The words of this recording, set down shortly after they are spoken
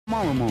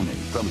Tomorrow morning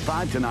from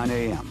 5 to 9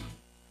 a.m.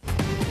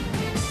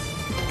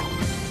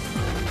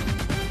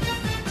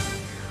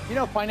 You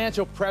know,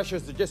 financial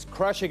pressures are just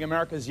crushing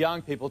America's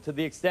young people to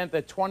the extent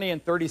that 20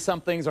 and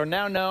 30-somethings are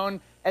now known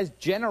as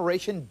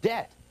Generation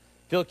Debt.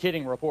 Phil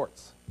Keating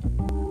reports.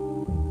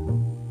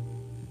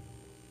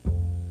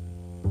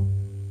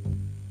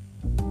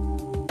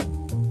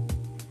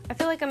 I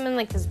feel like I'm in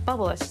this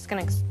bubble that's just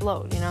going to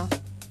explode, you know?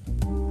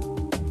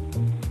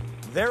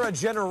 They're a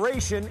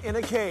generation in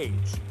a cage.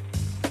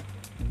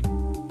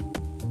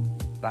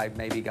 I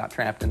maybe got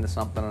trapped into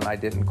something and I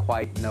didn't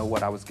quite know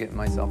what I was getting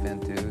myself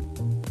into.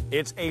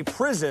 It's a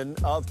prison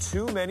of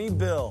too many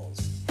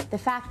bills. The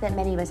fact that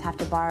many of us have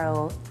to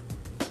borrow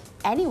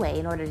anyway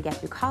in order to get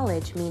through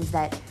college means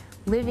that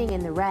living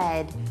in the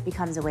red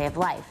becomes a way of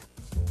life.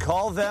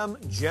 Call them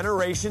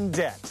Generation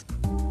Debt.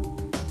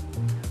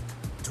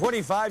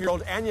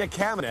 25-year-old Anya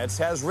Kamenetz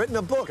has written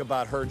a book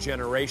about her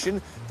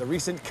generation, the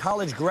recent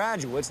college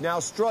graduates now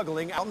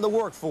struggling out in the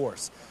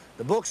workforce.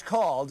 The book's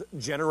called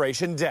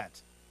Generation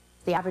Debt.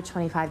 The average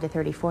 25 to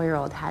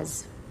 34-year-old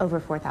has over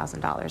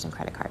 $4,000 in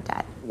credit card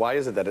debt. Why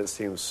is it that it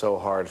seems so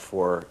hard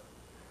for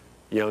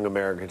young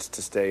Americans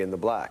to stay in the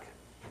black?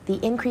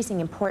 The increasing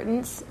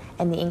importance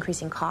and the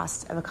increasing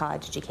cost of a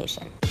college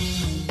education.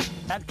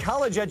 That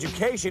college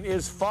education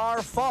is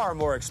far, far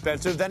more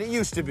expensive than it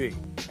used to be.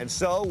 And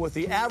so, with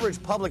the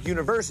average public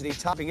university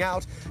topping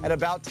out at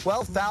about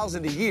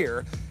 $12,000 a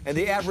year, and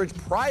the average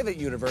private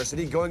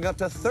university going up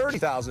to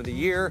 $30,000 a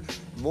year,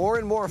 more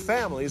and more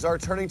families are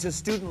turning to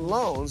student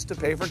loans to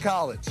pay for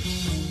college.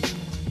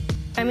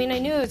 I mean, I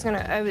knew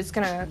it was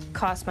gonna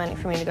cost money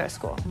for me to go to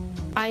school.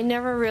 I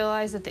never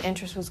realized that the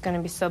interest was gonna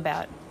be so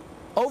bad.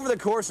 Over the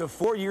course of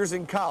 4 years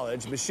in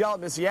college, Michelle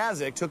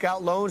Misiazik took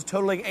out loans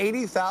totaling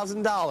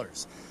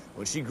 $80,000.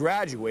 When she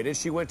graduated,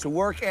 she went to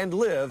work and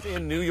live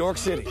in New York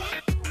City.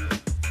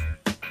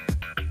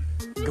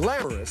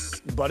 Glamorous,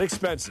 but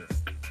expensive.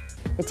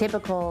 The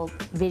typical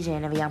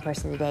vision of a young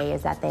person today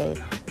is that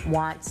they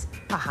want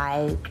a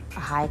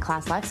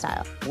high-class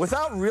lifestyle.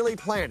 Without really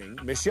planning,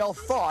 Michelle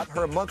thought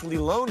her monthly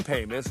loan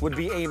payments would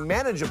be a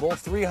manageable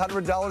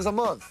 $300 a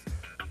month.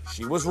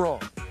 She was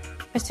wrong.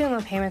 My student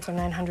loan payments are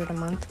 $900 a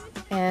month,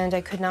 and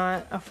I could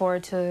not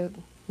afford to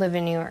live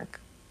in New York,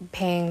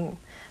 paying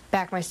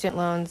back my student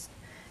loans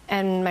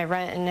and my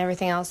rent and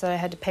everything else that I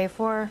had to pay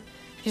for.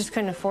 I just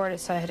couldn't afford it,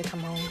 so I had to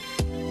come home.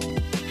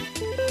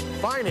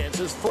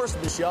 Finances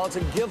forced Michelle to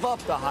give up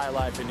the high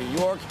life in New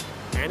York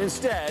and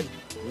instead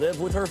live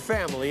with her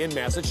family in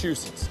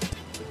Massachusetts.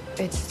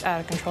 It's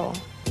out of control.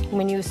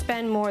 When you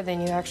spend more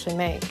than you actually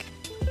make,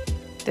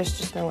 there's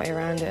just no way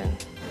around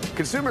it.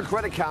 Consumer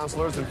credit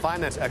counselors and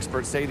finance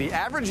experts say the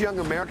average young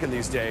American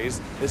these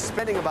days is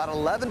spending about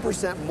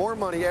 11% more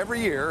money every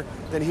year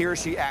than he or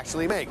she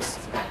actually makes.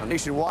 Now,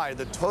 nationwide,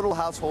 the total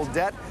household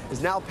debt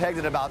is now pegged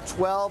at about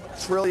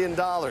 $12 trillion.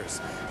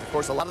 Of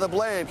course, a lot of the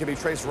blame can be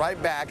traced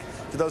right back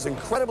to those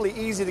incredibly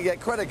easy-to-get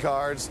credit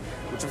cards,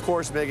 which, of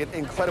course, make it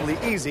incredibly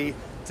easy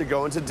to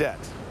go into debt.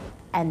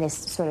 And this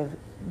sort of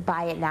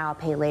buy it now,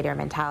 pay later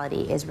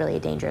mentality is really a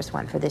dangerous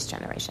one for this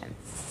generation.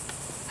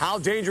 How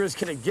dangerous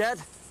can it get?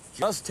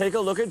 Just take a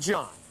look at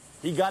John.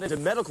 He got into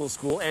medical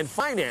school and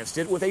financed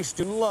it with a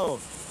student loan.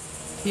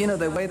 You know,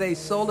 the way they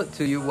sold it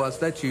to you was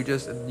that you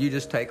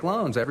just take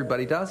loans.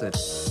 Everybody does it.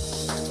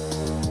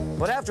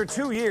 But after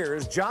 2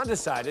 years, John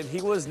decided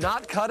he was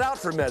not cut out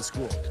for med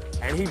school,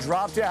 and he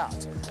dropped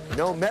out.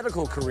 No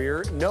medical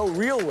career, no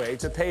real way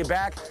to pay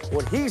back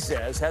what he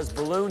says has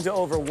ballooned to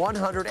over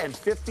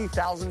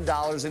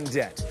 $150,000 in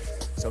debt.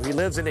 So he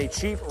lives in a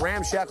cheap,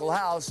 ramshackle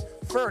house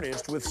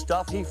furnished with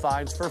stuff he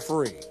finds for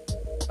free.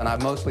 And I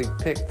mostly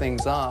picked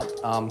things up,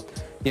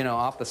 you know,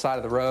 off the side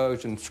of the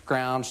road and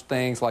scrounged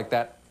things like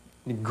that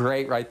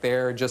grate right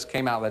there just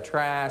came out of the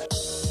trash.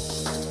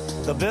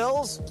 The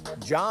bills?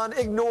 John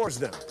ignores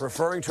them,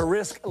 preferring to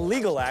risk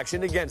legal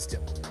action against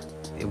him.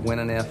 When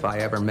and if I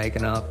ever make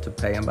enough to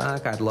pay him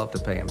back, I'd love to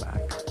pay him back.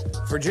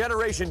 For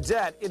Generation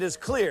Debt, it is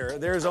clear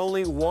there's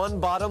only one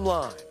bottom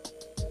line.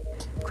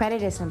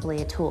 Credit is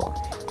simply a tool,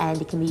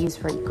 and it can be used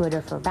for good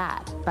or for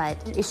bad, but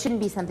it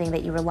shouldn't be something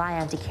that you rely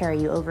on to carry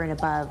you over and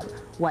above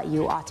what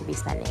you ought to be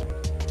spending.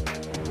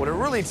 What it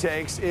really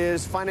takes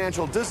is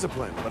financial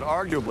discipline, but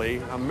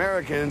arguably,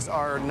 Americans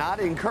are not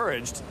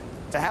encouraged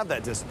to have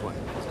that discipline.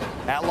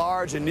 At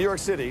large in New York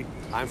City,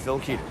 I'm Phil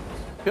Keating.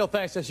 Phil,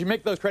 thanks. As you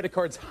make those credit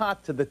cards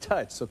hot to the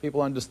touch so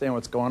people understand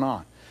what's going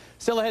on.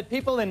 Still ahead,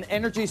 people in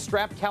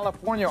energy-strapped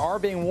California are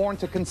being warned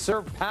to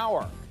conserve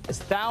power as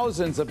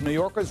thousands of New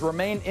Yorkers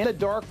remain in the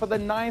dark for the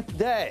 9th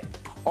day.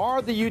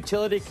 Are the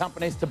utility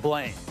companies to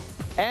blame?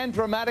 And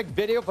dramatic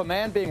video of a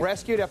man being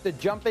rescued after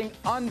jumping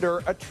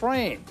under a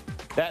train.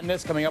 That and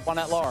this coming up on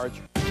At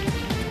Large.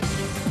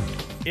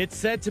 It's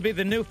said to be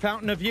the new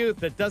fountain of youth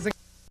that doesn't